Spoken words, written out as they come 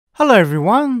Hello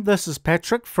everyone, this is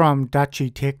Patrick from Dutchy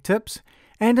Tech Tips,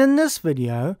 and in this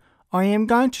video I am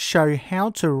going to show you how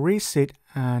to reset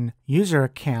an user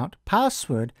account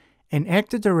password in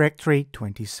Active Directory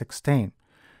 2016.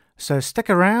 So stick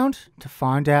around to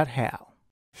find out how.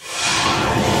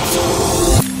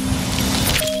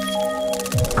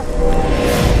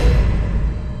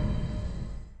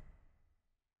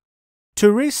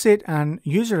 To reset an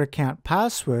user account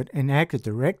password in Active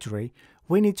Directory,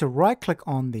 we need to right-click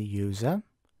on the user,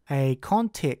 a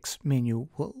context menu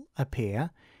will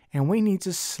appear, and we need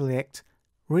to select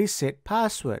Reset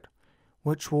Password,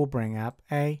 which will bring up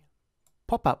a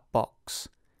pop-up box.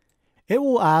 It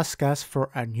will ask us for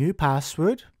a new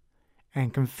password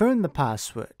and confirm the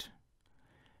password.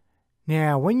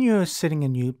 Now, when you're setting a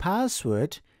new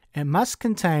password, it must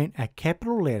contain a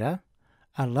capital letter,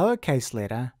 a lowercase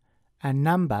letter, a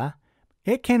number.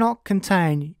 It cannot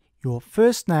contain your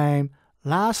first name,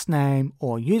 last name,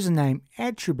 or username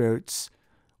attributes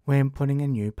when putting a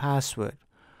new password.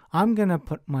 I'm going to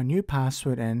put my new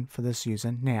password in for this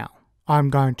user now.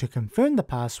 I'm going to confirm the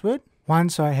password.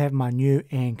 Once I have my new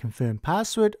and confirmed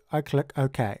password, I click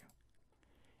OK.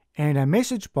 And a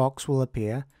message box will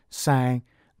appear saying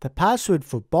the password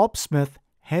for Bob Smith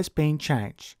has been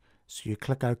changed. So you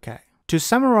click OK. To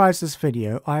summarize this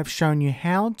video, I have shown you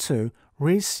how to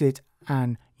reset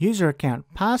an user account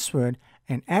password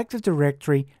in Active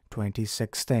Directory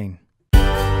 2016.